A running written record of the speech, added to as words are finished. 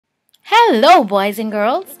Hello, boys and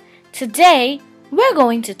girls. Today, we're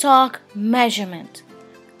going to talk measurement,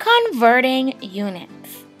 converting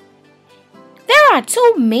units. There are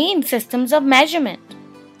two main systems of measurement.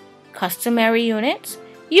 Customary units,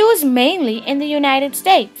 used mainly in the United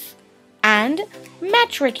States, and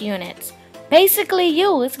metric units, basically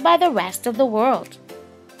used by the rest of the world.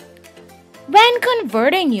 When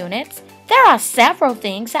converting units, there are several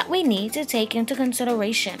things that we need to take into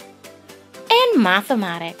consideration. In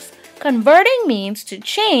mathematics, converting means to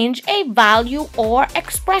change a value or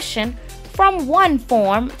expression from one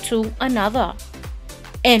form to another.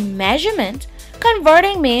 In measurement,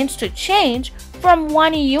 converting means to change from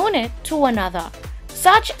one unit to another,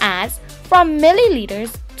 such as from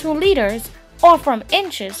milliliters to liters or from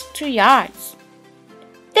inches to yards.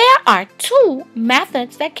 There are two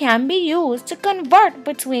methods that can be used to convert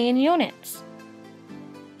between units.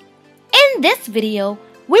 In this video,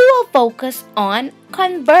 we will focus on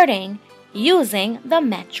converting using the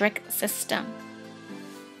metric system.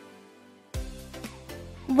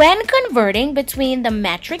 When converting between the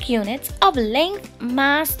metric units of length,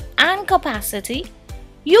 mass, and capacity,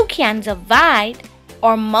 you can divide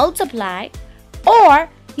or multiply, or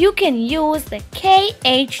you can use the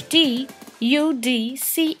KHD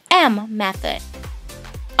UDCM method,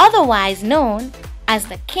 otherwise known as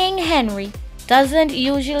the King Henry doesn't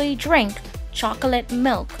usually drink chocolate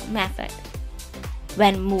milk method.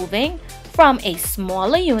 When moving from a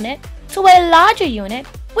smaller unit to a larger unit,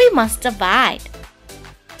 we must divide.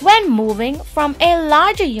 When moving from a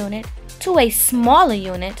larger unit to a smaller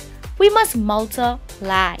unit, we must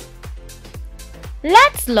multiply.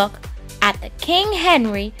 Let's look at the King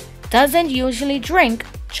Henry doesn't usually drink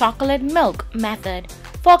chocolate milk method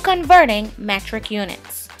for converting metric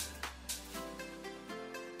units.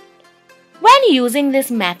 When using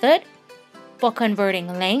this method for converting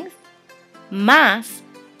length, mass,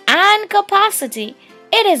 and capacity,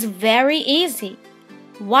 it is very easy.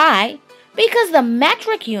 Why? Because the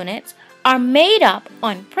metric units are made up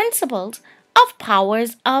on principles of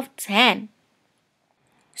powers of 10.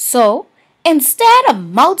 So, instead of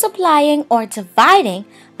multiplying or dividing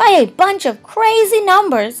by a bunch of crazy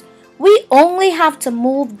numbers, we only have to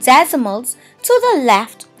move decimals to the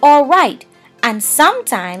left or right and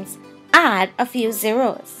sometimes add a few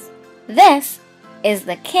zeros. This is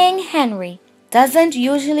the King Henry doesn't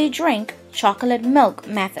usually drink chocolate milk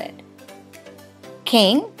method.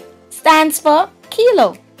 King stands for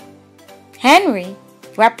kilo. Henry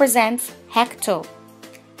represents hecto.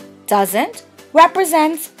 Doesn't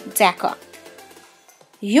represents deca.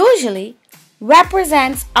 Usually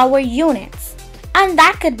represents our units, and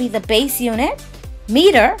that could be the base unit,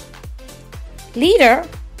 meter, liter,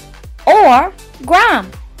 or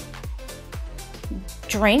gram.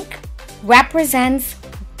 Drink represents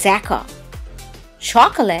deca.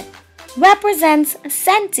 Chocolate represents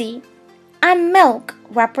centi, and milk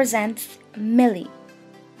represents milli.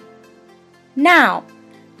 Now,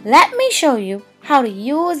 let me show you how to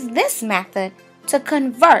use this method to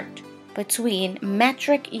convert between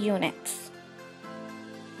metric units.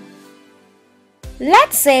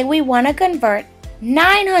 Let's say we want to convert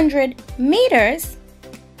 900 meters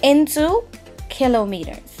into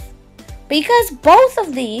kilometers. Because both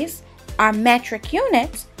of these are metric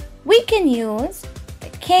units, we can use the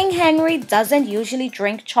King Henry doesn't usually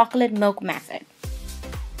drink chocolate milk method.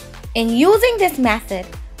 In using this method,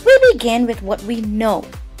 we begin with what we know.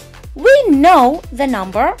 We know the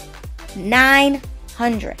number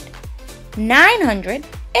 900. 900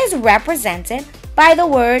 is represented by the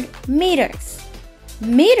word meters.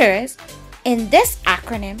 Meters in this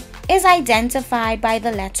acronym is identified by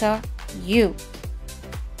the letter U.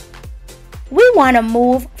 We want to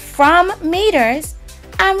move from meters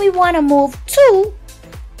and we want to move to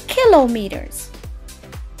kilometers.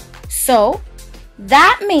 So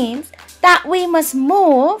that means that we must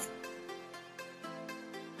move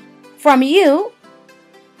from U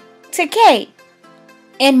to K.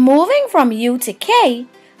 In moving from U to K,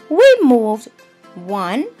 we moved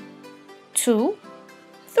 1, 2,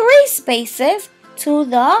 3 spaces to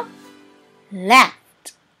the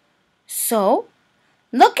left. So,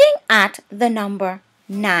 looking at the number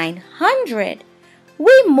 900,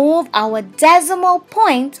 we move our decimal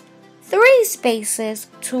point 3 spaces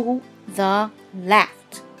to the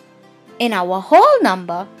left. In our whole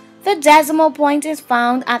number, the decimal point is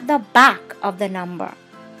found at the back of the number.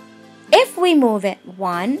 If we move it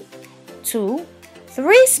 1, 2,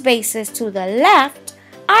 3 spaces to the left,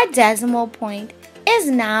 our decimal point is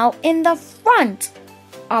now in the front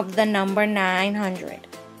of the number 900.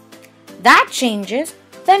 That changes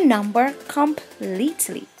the number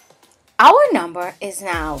completely. Our number is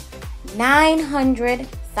now 900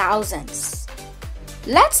 thousandths.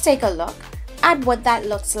 Let's take a look at what that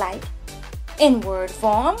looks like in word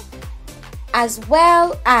form as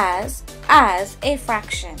well as a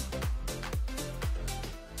fraction.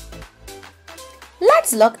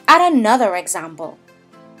 Let's look at another example.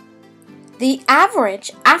 The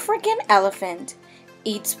average African elephant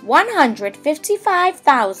eats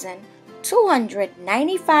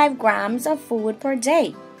 155,295 grams of food per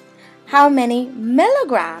day. How many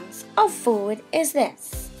milligrams of food is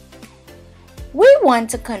this? We want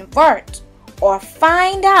to convert or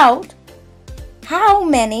find out how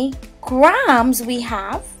many grams we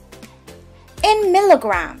have in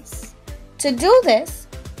milligrams. To do this,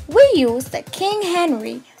 we use the King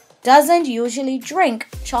Henry doesn't usually drink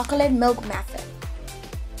chocolate milk method.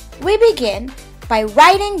 We begin by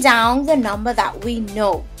writing down the number that we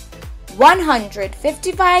know,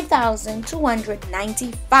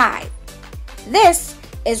 155,295. This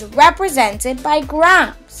is represented by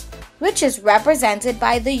grams, which is represented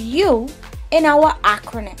by the U in our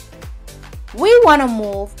acronym. We want to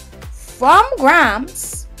move from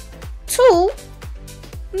grams to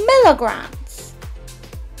milligrams.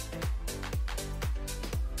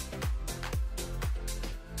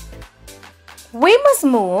 We must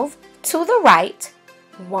move to the right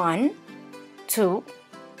 1, 2,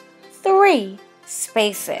 3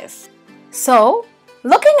 spaces. So,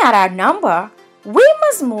 looking at our number, we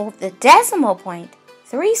must move the decimal point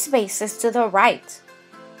 3 spaces to the right.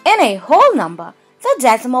 In a whole number, the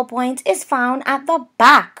decimal point is found at the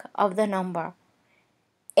back of the number.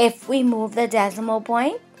 If we move the decimal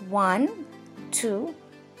point 1, 2,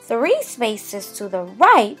 3 spaces to the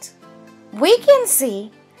right, we can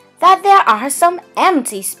see that there are some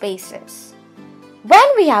empty spaces.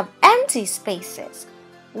 When we have empty spaces,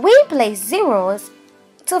 we place zeros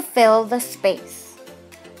to fill the space.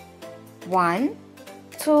 1,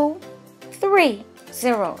 2, 3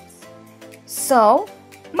 zeros. So,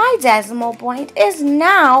 my decimal point is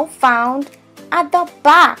now found at the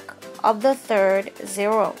back of the third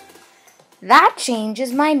zero. That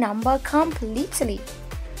changes my number completely.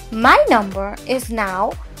 My number is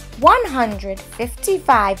now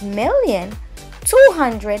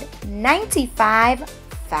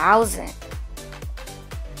 155,295,000.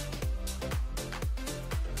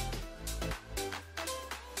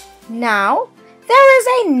 Now, there is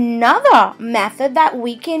another method that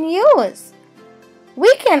we can use.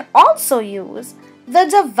 We can also use the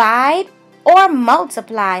divide or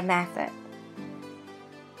multiply method.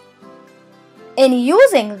 In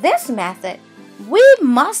using this method, we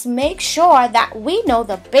must make sure that we know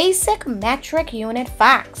the basic metric unit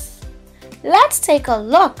facts. Let's take a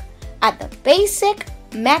look at the basic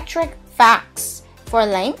metric facts for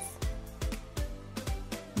length,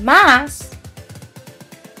 mass,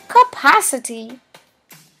 capacity,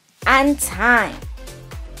 and time.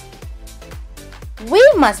 We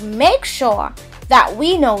must make sure that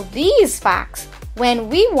we know these facts when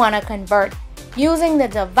we want to convert using the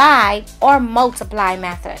divide or multiply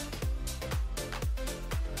method.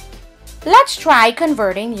 Let's try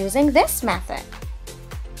converting using this method.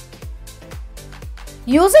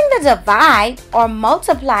 Using the divide or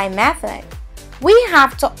multiply method, we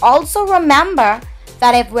have to also remember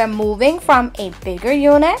that if we're moving from a bigger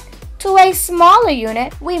unit to a smaller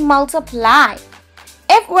unit, we multiply.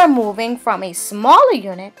 If we're moving from a smaller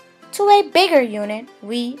unit to a bigger unit,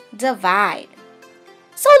 we divide.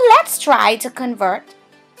 So let's try to convert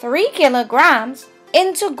 3 kilograms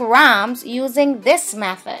into grams using this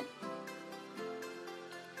method.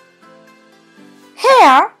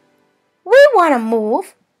 Here, we want to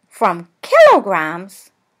move from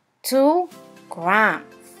kilograms to grams.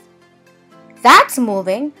 That's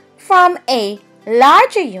moving from a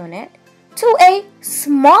larger unit to a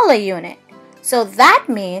smaller unit. So that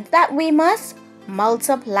means that we must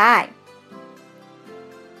multiply.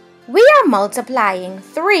 We are multiplying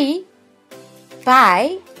 3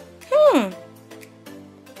 by,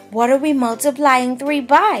 what are we multiplying 3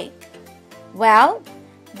 by? Well,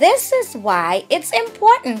 this is why it's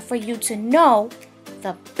important for you to know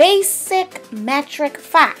the basic metric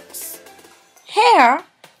facts. Here,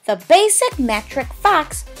 the basic metric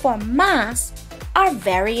facts for mass are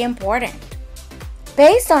very important.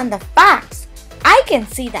 Based on the facts, I can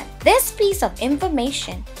see that this piece of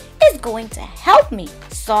information is going to help me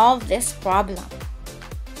solve this problem.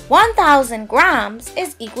 1,000 grams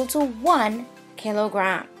is equal to 1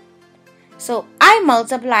 kilogram. So I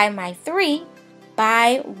multiply my 3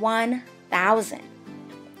 by 1,000.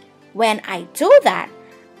 When I do that,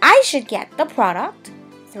 I should get the product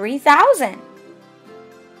 3,000.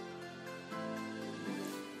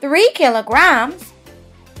 3 kilograms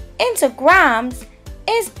into grams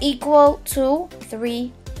is equal to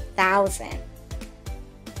 3 thousand.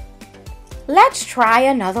 Let's try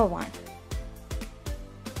another one.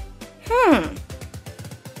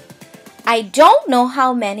 I don't know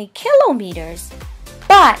how many kilometers,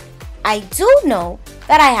 but I do know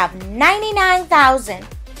that I have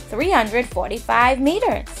 99,345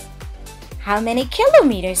 meters. How many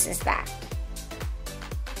kilometers is that?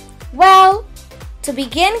 Well, to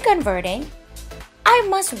begin converting, I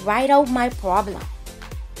must write out my problem.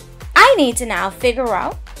 I need to now figure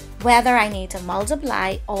out whether I need to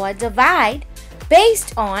multiply or divide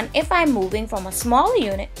based on if I'm moving from a smaller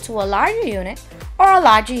unit to a larger unit or a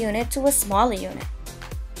larger unit to a smaller unit.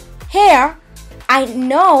 Here, I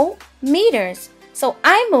know meters, so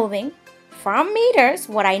I'm moving from meters,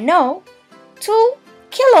 what I know, to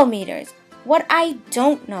kilometers, what I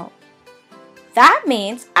don't know. That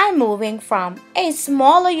means I'm moving from a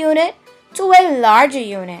smaller unit to a larger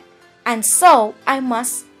unit, and so I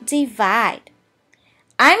must divide.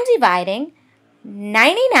 I'm dividing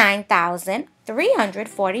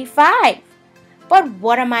 99,345. But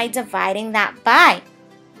what am I dividing that by?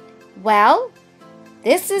 Well,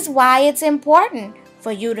 this is why it's important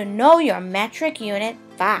for you to know your metric unit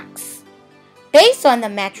facts. Based on the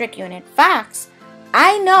metric unit facts,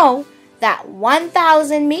 I know that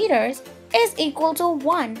 1,000 meters is equal to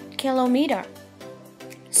 1 kilometer.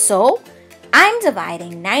 So, I'm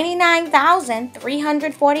dividing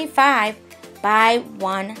 99,345 by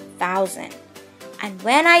 1,000. And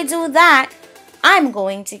when I do that, I'm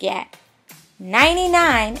going to get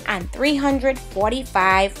 99 and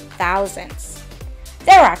 345 thousandths.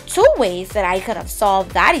 There are two ways that I could have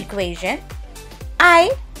solved that equation.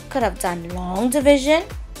 I could have done long division,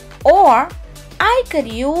 or I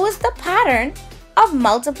could use the pattern of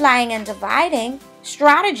multiplying and dividing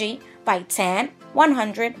strategy by 10,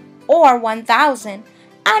 100, or 1,000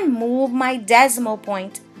 and move my decimal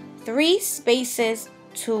point 3 spaces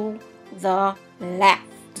to the left.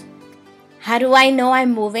 How do I know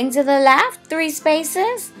I'm moving to the left 3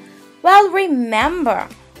 spaces? Well, remember,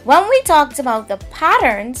 when we talked about the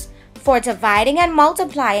patterns for dividing and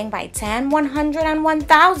multiplying by 10, 100, and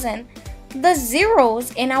 1,000, the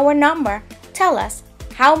zeros in our number tell us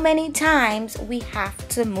how many times we have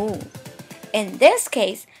to move. In this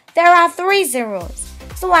case, there are 3 zeros,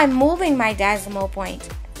 so I'm moving my decimal point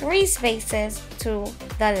 3 spaces to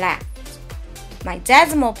the left. My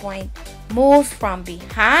decimal point moves from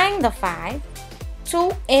behind the 5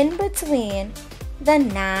 to in between the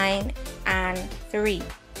 9 and 3,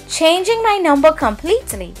 changing my number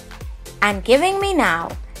completely and giving me now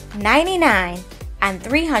 99 and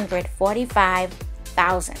 345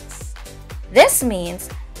 thousandths. This means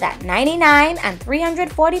that 99 and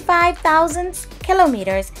 345 thousandths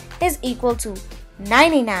kilometers is equal to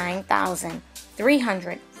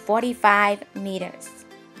 99,345 meters.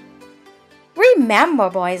 Remember,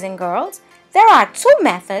 boys and girls, there are 2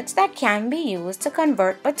 methods that can be used to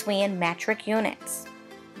convert between metric units.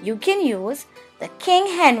 You can use the King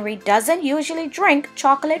Henry doesn't usually drink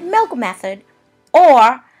chocolate milk method,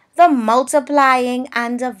 or the multiplying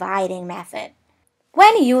and dividing method.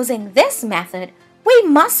 When using this method, we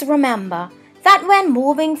must remember that when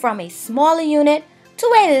moving from a smaller unit to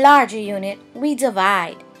a larger unit, we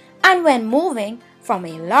divide. And when moving from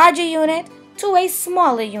a larger unit to a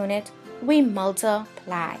smaller unit, we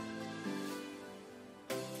multiply.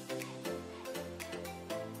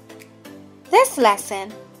 This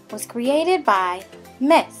lesson was created by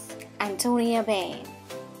Miss Antonia Bain.